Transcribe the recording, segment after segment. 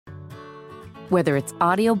Whether it's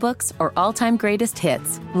audiobooks or all-time greatest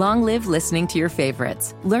hits, long live listening to your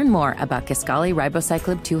favorites. Learn more about Kisqali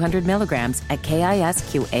Ribociclib 200 milligrams at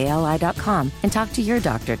KISQALI.com and talk to your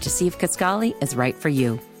doctor to see if Kisqali is right for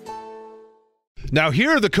you. Now,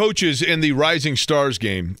 here are the coaches in the Rising Stars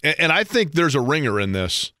game, and I think there's a ringer in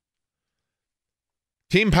this.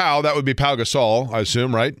 Team Pau, that would be Pau Gasol, I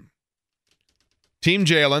assume, right? Team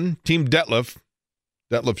Jalen, Team Detlef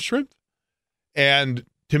Shrimp, and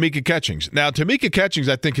Tamika Catchings. Now, Tamika Catchings,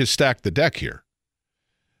 I think, has stacked the deck here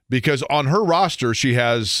because on her roster, she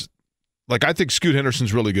has, I think Scoot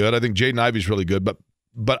Henderson's really good. I think Jaden Ivey's really good,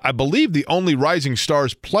 but I believe the only Rising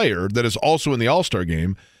Stars player that is also in the All-Star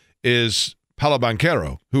game is Paolo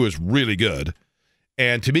Banchero, who is really good,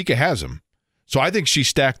 and Tamika has him. So I think she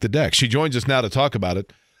stacked the deck. She joins us now to talk about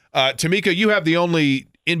it. Tamika, you have the only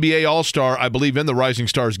NBA All-Star, I believe, in the Rising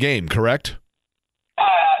Stars game, correct?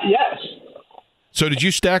 Yes. So did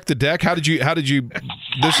you stack the deck? How did you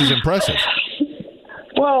this is impressive.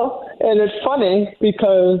 Well, and it's funny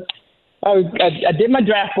because I did my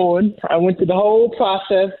draft board. I went through the whole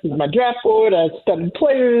process with my draft board. I studied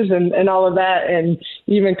players and all of that, and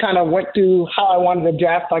even kind of went through how I wanted to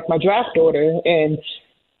draft, my draft order. And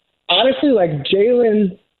honestly,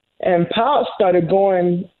 Jalen and Powell started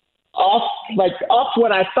going off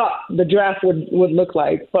what I thought the draft would look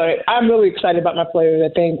like. But I'm really excited about my players.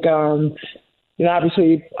 I think,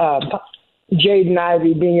 obviously, Jaden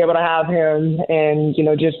Ivey, being able to have him and,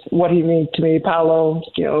 just what he means to me, Paolo,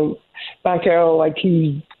 Banchero,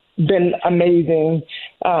 he's been amazing.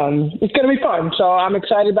 It's going to be fun. So I'm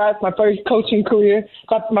excited about it. My first coaching career,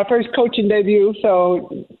 my first coaching debut.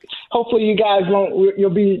 So hopefully you guys you'll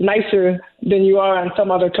be nicer than you are on some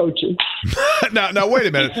other coaches. Now, wait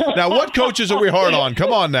a minute. Now, what coaches are we hard on?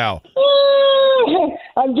 Come on now.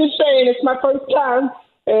 I'm just saying it's my first time.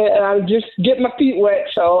 And I'm just getting my feet wet,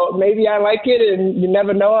 so maybe I like it, and you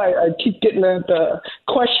never know. I keep getting the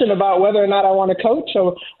question about whether or not I want to coach,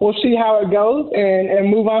 so we'll see how it goes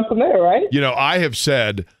and move on from there, right? I have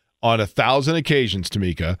said on 1,000 occasions,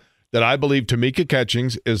 Tamika, that I believe Tamika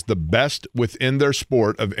Catchings is the best within their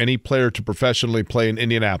sport of any player to professionally play in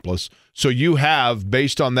Indianapolis. So you have,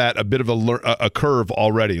 based on that, a bit of a curve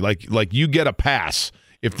already. Like you get a pass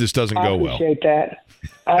if this doesn't go well. I appreciate that.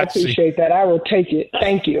 I appreciate that. I will take it.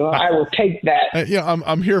 Thank you. I will take that.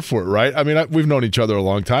 I'm here for it, right? I mean, we've known each other a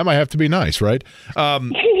long time. I have to be nice, right?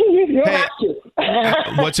 You don't have to.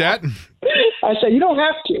 What's that? I said you don't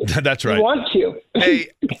have to. That's right. You want to. Hey,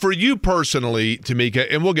 for you personally, Tamika,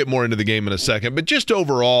 and we'll get more into the game in a second, but just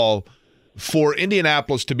overall, for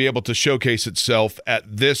Indianapolis to be able to showcase itself at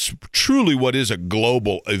this truly what is a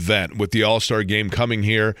global event with the All-Star game coming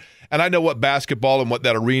here, and I know what basketball and what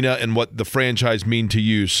that arena and what the franchise mean to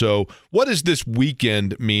you. So what does this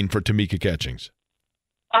weekend mean for Tamika Catchings?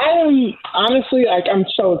 I am honestly, I'm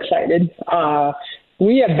so excited.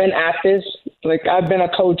 We have been at this. I've been a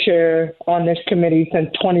co-chair on this committee since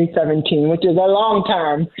 2017, which is a long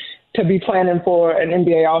time to be planning for an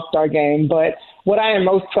NBA All-Star game. But what I am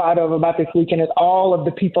most proud of about this weekend is all of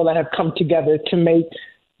the people that have come together to make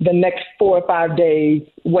the next 4 or 5 days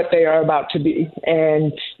what they are about to be.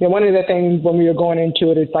 And one of the things when we were going into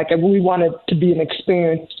it is we wanted to be an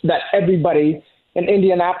experience that everybody in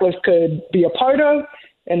Indianapolis could be a part of.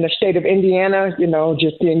 In the state of Indiana,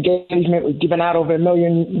 just the engagement. We've given out over $1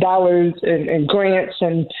 million in grants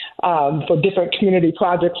and for different community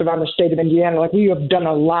projects around the state of Indiana. We have done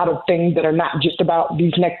a lot of things that are not just about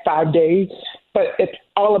these next 5 days, but it's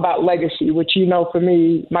all about legacy, which, for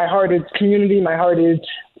me, my heart is community. My heart is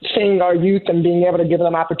seeing our youth and being able to give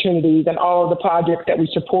them opportunities and all of the projects that we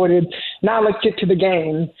supported. Now let's get to the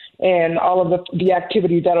game and all of the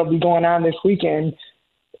activities that will be going on this weekend.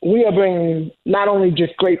 We are bringing not only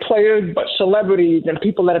just great players, but celebrities and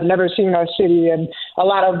people that have never seen our city, and a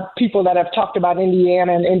lot of people that have talked about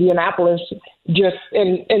Indiana and Indianapolis just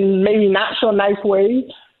in maybe not so nice ways.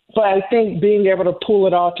 But I think being able to pull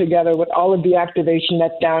it all together with all of the activation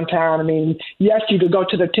that's downtown, I mean, yes, you could go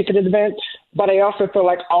to the ticketed event, but I also feel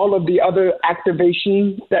like all of the other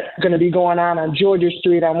activations that's going to be going on Georgia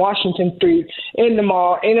Street, on Washington Street, in the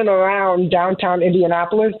mall, in and around downtown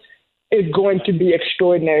Indianapolis, is going to be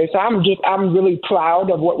extraordinary. So I'm really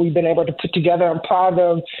proud of what we've been able to put together. I'm proud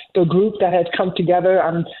of the group that has come together.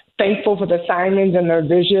 I'm thankful for the Simons and their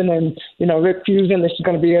vision. And, Rick Fuson, this is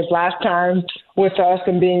going to be his last time with us,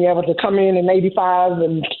 and being able to come in 85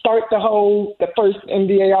 and start the first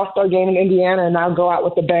NBA All-Star game in Indiana, and now go out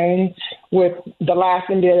with a bang with the last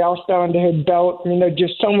NBA All-Star under his belt. I mean, there are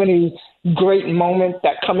just so many great moments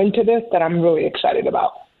that come into this that I'm really excited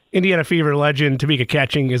about. Indiana Fever legend Tamika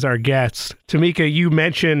Catchings is our guest. Tamika, you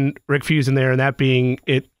mentioned Rick Fuson there, and that being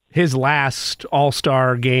it his last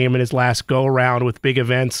All-Star game and his last go-around with big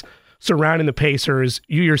events surrounding the Pacers.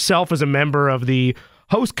 You yourself, as a member of the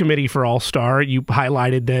host committee for All-Star, you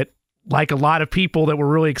highlighted that, like a lot of people that were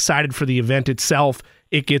really excited for the event itself,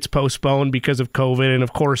 it gets postponed because of COVID. And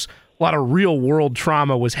of course, a lot of real world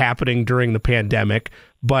trauma was happening during the pandemic.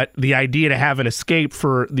 But the idea to have an escape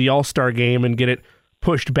for the All-Star game and get it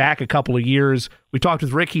pushed back a couple of years, we talked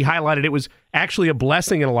with Rick. He highlighted it was actually a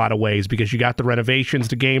blessing in a lot of ways because you got the renovations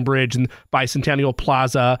to Gamebridge and Bicentennial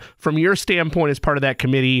Plaza. From your standpoint as part of that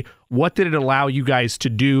committee, what did it allow you guys to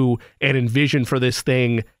do and envision for this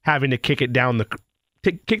thing having to kick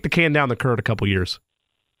the can down the curb a couple years?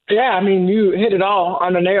 Yeah, I mean, you hit it all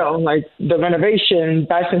on the nail. Like the renovation,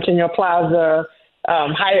 Bicentennial Plaza,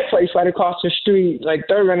 Hyatt Place right across the street, like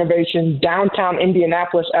their renovation, downtown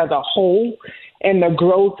Indianapolis as a whole, and the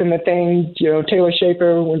growth and the things, Taylor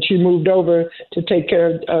Schaefer, when she moved over to take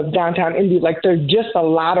care of downtown Indy, like there's just a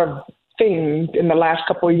lot of things in the last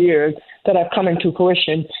couple of years that have come into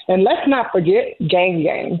fruition. And let's not forget Gang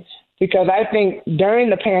Gang, because I think during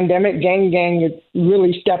the pandemic, Gang Gang has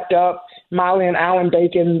really stepped up. Molly and Alan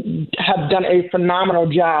Bacon have done a phenomenal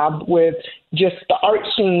job with just the art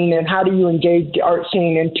scene and how do you engage the art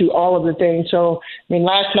scene into all of the things. So, I mean,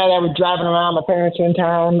 last night I was driving around, my parents were in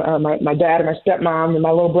town, my dad and my stepmom and my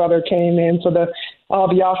little brother came in for all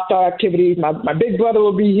the All-Star activities. My big brother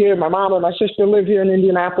will be here. My mom and my sister live here in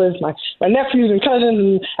Indianapolis. My nephews and cousins,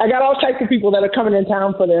 and I got all types of people that are coming in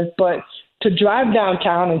town for this. But to drive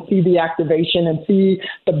downtown and see the activation and see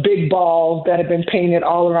the big balls that have been painted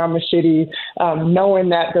all around the city, knowing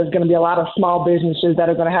that there's going to be a lot of small businesses that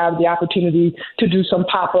are going to have the opportunity to do some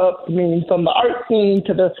pop-up. I mean, from the art scene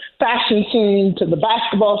to the fashion scene to the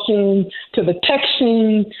basketball scene to the tech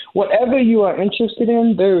scene, whatever you are interested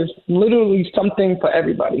in, there's literally something for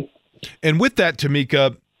everybody. And with that,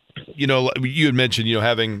 Tamika, you had mentioned,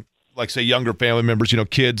 having, like, say, younger family members,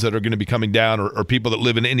 kids that are going to be coming down or people that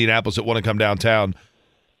live in Indianapolis that want to come downtown.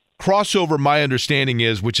 Crossover, my understanding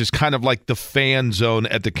is, which is kind of like the fan zone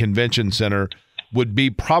at the convention center, would be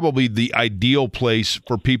probably the ideal place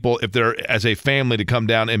for people, if they're as a family, to come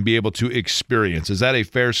down and be able to experience. Is that a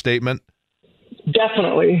fair statement?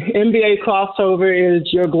 Definitely. NBA Crossover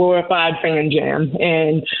is your glorified fan jam.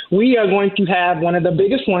 And we are going to have one of the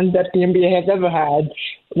biggest ones that the NBA has ever had.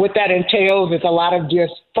 What that entails is a lot of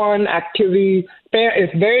just fun activity.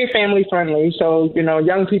 It's very family friendly. So,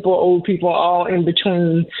 young people, old people, all in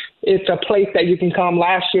between. It's a place that you can come.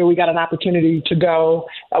 Last year, we got an opportunity to go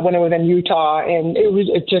when it was in Utah. And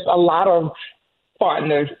it's just a lot of fun.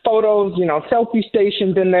 There's photos, selfie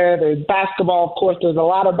stations in there. There's basketball, of course. There's a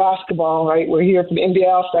lot of basketball, right? We're here for the NBA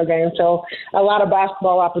All-Star game, so a lot of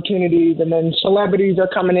basketball opportunities. And then celebrities are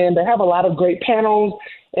coming in. They have a lot of great panels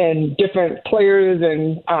and different players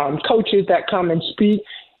and coaches that come and speak.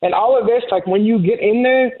 And all of this, like when you get in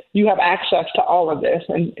there, you have access to all of this.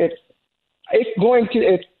 And it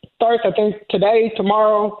starts, I think, today,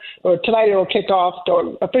 tomorrow, or tonight it'll kick off,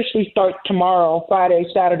 or officially start tomorrow, Friday,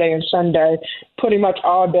 Saturday, and Sunday, pretty much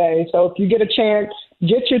all day. So if you get a chance,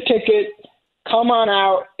 get your ticket, come on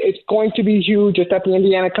out. It's going to be huge. It's at the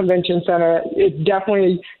Indiana Convention Center. It's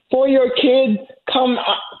definitely for your kids. Come,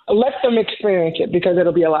 let them experience it because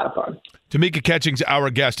it'll be a lot of fun. Tamika Catchings,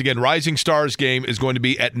 our guest. Again, Rising Stars game is going to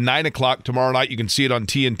be at 9 o'clock tomorrow night. You can see it on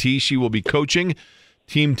TNT. She will be coaching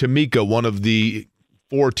Team Tamika, one of the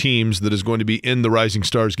 4 teams that is going to be in the Rising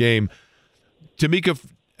Stars game. Tamika,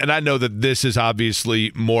 and I know that this is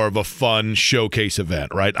obviously more of a fun showcase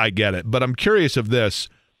event, right? I get it. But I'm curious of this.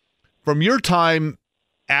 From your time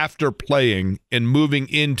after playing and moving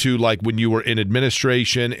into, like, when you were in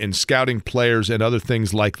administration and scouting players and other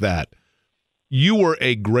things like that, you were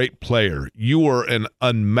a great player. You were an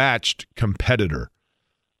unmatched competitor.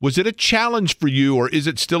 Was it a challenge for you, or is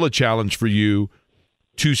it still a challenge for you,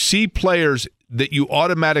 to see players that you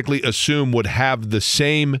automatically assume would have the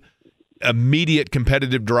same immediate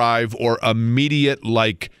competitive drive or immediate,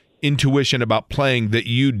 like, intuition about playing that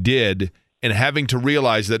you did, and having to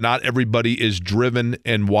realize that not everybody is driven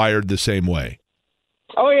and wired the same way?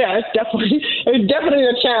 Oh yeah, it's definitely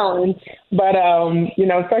a challenge. But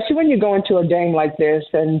especially when you go into a game like this,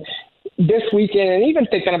 and this weekend, and even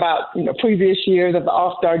thinking about previous years of the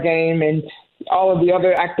All-Star game and all of the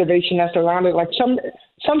other activation that's around it, like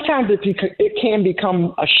sometimes it can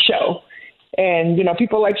become a show. And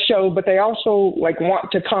people like shows, but they also like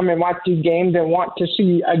want to come and watch these games and want to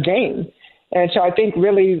see a game. And so I think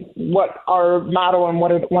really what our motto and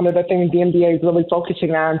one of the things the NBA is really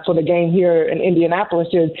focusing on for the game here in Indianapolis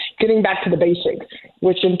is getting back to the basics,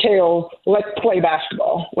 which entails let's play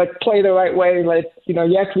basketball. Let's play the right way.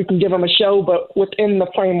 Yes, we can give them a show, but within the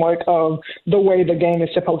framework of the way the game is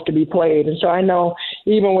supposed to be played. And so I know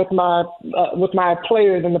even with my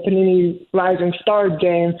players in the Panini Rising Stars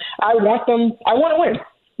game, I want to win.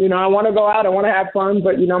 I want to go out, I want to have fun,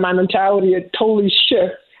 but, my mentality, it totally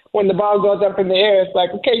shifts when the ball goes up in the air. It's like,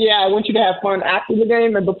 okay, yeah, I want you to have fun after the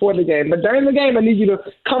game and before the game. But during the game, I need you to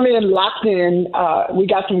come in locked in. We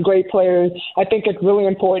got some great players. I think it's really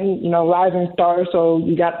important, rising stars. So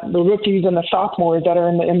you got the rookies and the sophomores that are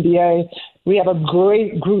in the NBA. We have a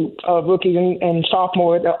great group of rookies and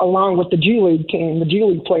sophomores along with the G League team, the G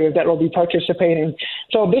League players that will be participating.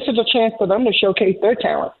 So this is a chance for them to showcase their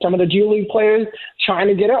talent. Some of the G League players trying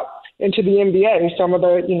to get up into the NBA. Some of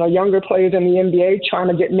the younger players in the NBA trying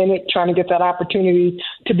to get minutes, trying to get that opportunity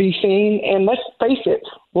to be seen. And let's face it,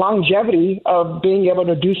 longevity of being able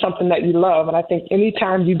to do something that you love. And I think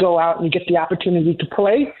anytime you go out and you get the opportunity to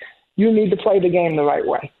play, you need to play the game the right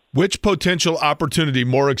way. Which potential opportunity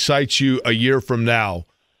more excites you a year from now?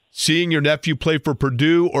 Seeing your nephew play for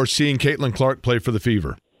Purdue or seeing Caitlin Clark play for the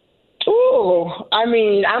Fever? Ooh,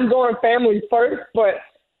 I'm going family first, but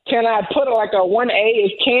can I put a 1A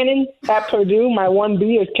is Cannon at Purdue? My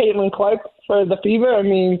 1B is Caitlin Clark for the Fever.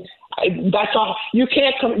 That's all. You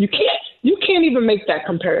can't even make that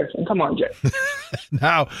comparison. Come on, Jay.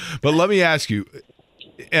 Now, but let me ask you,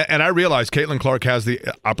 and I realize Caitlin Clark has the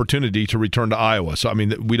opportunity to return to Iowa. So,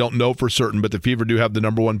 we don't know for certain, but the Fever do have the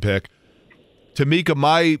number one pick. Tamika,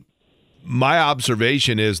 my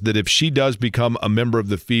observation is that if she does become a member of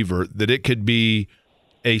the Fever, that it could be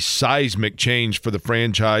a seismic change for the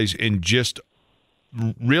franchise and just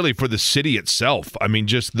really for the city itself.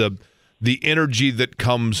 Just the energy that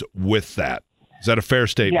comes with that. Is that a fair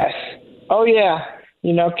statement? Yes. Oh, yeah.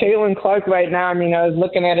 Caitlin Clark right now, I was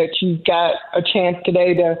looking at it. She's got a chance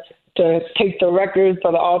today to take the record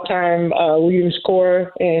for the all-time leading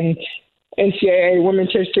scorer in NCAA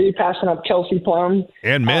women's history, passing up Kelsey Plum.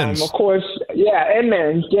 And men's. Of course, yeah, and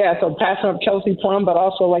men's. Yeah, so passing up Kelsey Plum, but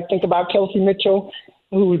also, think about Kelsey Mitchell,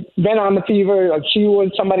 who's been on the Fever. She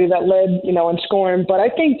was somebody that led, in scoring. But I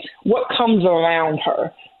think what comes around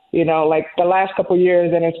her, the last couple of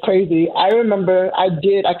years, and it's crazy. I remember I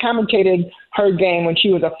commentated her game when she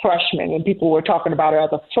was a freshman, and people were talking about her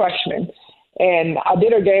as a freshman. And I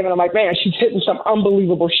did her game, and I'm like, man, she's hitting some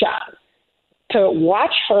unbelievable shots. To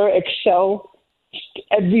watch her excel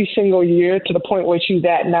every single year to the point where she's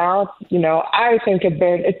at now, I think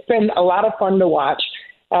it's been a lot of fun to watch.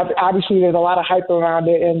 Obviously, there's a lot of hype around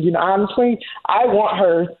it. And, honestly, I want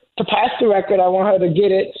her to pass the record. I want her to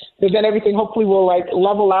get it. But then everything hopefully will,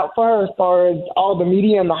 level out for her as far as all the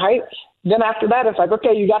media and the hype. Then after that, it's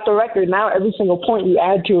okay, you got the record. Now every single point you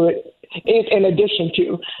add to it is in addition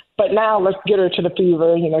to. But now let's get her to the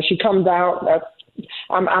Fever. She comes out.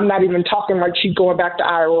 I'm not even talking like she's going back to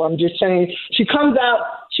Iowa. I'm just saying she comes out,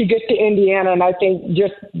 she gets to Indiana, and I think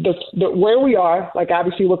just the where we are,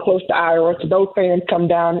 obviously we're close to Iowa, so those fans come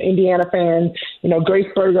down, Indiana fans, Grace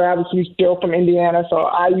Berger obviously still from Indiana, so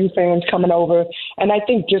IU fans coming over, and I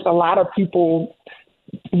think just a lot of people,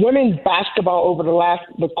 women's basketball over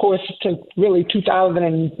the course since really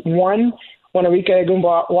 2001, when Arike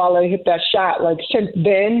Egunbowale hit that shot, since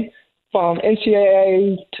then, from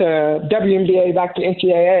NCAA to WNBA back to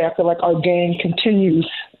NCAA, I feel like our game continues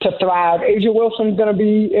to thrive. Asia Wilson's going to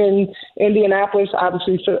be in Indianapolis,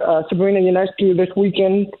 obviously Sabrina Ionescu this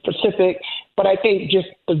weekend, Pacific. But I think just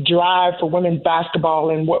the drive for women's basketball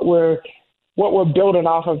and what we're building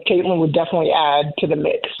off of, Caitlin would definitely add to the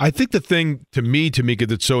mix. I think the thing to me, Tamika,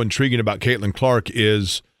 that's so intriguing about Caitlin Clark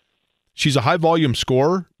is she's a high-volume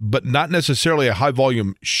scorer, but not necessarily a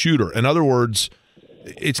high-volume shooter. In other words,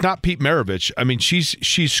 it's not Pete Maravich.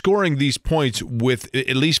 She's scoring these points with,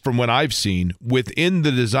 at least from what I've seen, within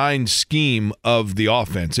the design scheme of the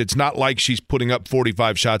offense. It's not like she's putting up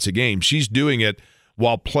 45 shots a game. She's doing it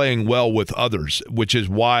while playing well with others, which is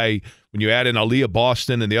why when you add in Aaliyah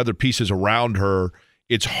Boston and the other pieces around her,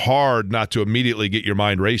 it's hard not to immediately get your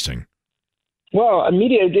mind racing. Well,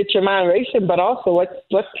 immediately get your mind racing, but also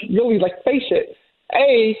let's really face it.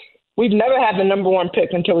 We've never had the number one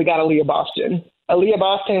pick until we got Aaliyah Boston. Aaliyah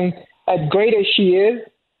Boston, as great as she is,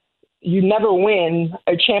 you never win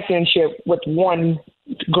a championship with one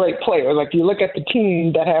great player. You look at the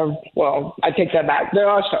team that have, well, I take that back. There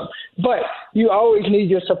are some. But you always need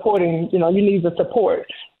your supporting, you need the support.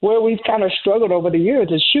 Where we've kind of struggled over the years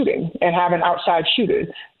is shooting and having outside shooters.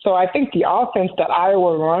 So I think the offense that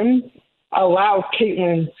Iowa runs allows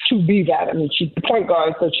Caitlin to be that. I mean, she's the point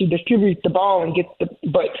guard, so she distributes the ball and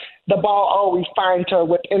but the ball always finds her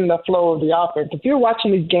within the flow of the offense. If you're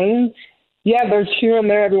watching these games, yeah, there's here and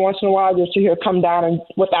there every once in a while you'll see her come down and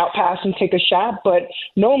without pass and take a shot, but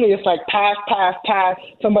normally it's like pass,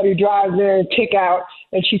 somebody drives in, kick out,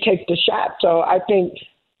 and she takes the shot. So I think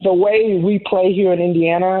the way we play here in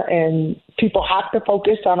Indiana, and people have to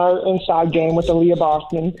focus on our inside game with Aaliyah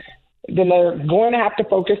Boston, then they're going to have to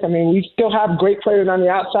focus. I mean, we still have great players on the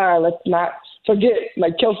outside. Let's not forget,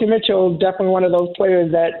 like Kelsey Mitchell is definitely one of those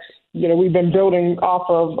players that, we've been building off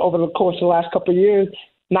of over the course of the last couple of years.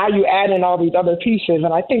 Now you add in all these other pieces,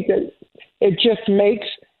 and I think that it just makes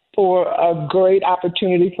for a great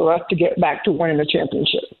opportunity for us to get back to winning a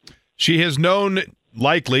championship. She has known,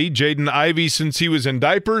 likely, Jaden Ivey since he was in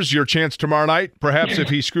diapers. Your chance tomorrow night, perhaps if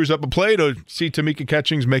he screws up a play, to see Tamika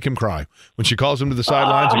Catchings make him cry when she calls him to the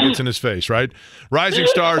sidelines and gets in his face, right? Rising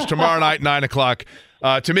Stars tomorrow night, 9 o'clock.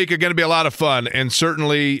 Tamika, going to be a lot of fun, and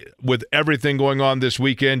certainly with everything going on this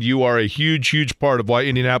weekend, you are a huge, huge part of why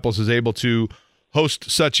Indianapolis is able to host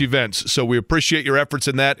such events. So we appreciate your efforts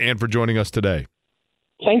in that and for joining us today.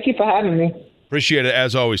 Thank you for having me. Appreciate it,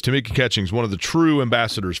 as always. Tamika Catchings, one of the true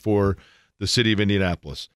ambassadors for the city of Indianapolis.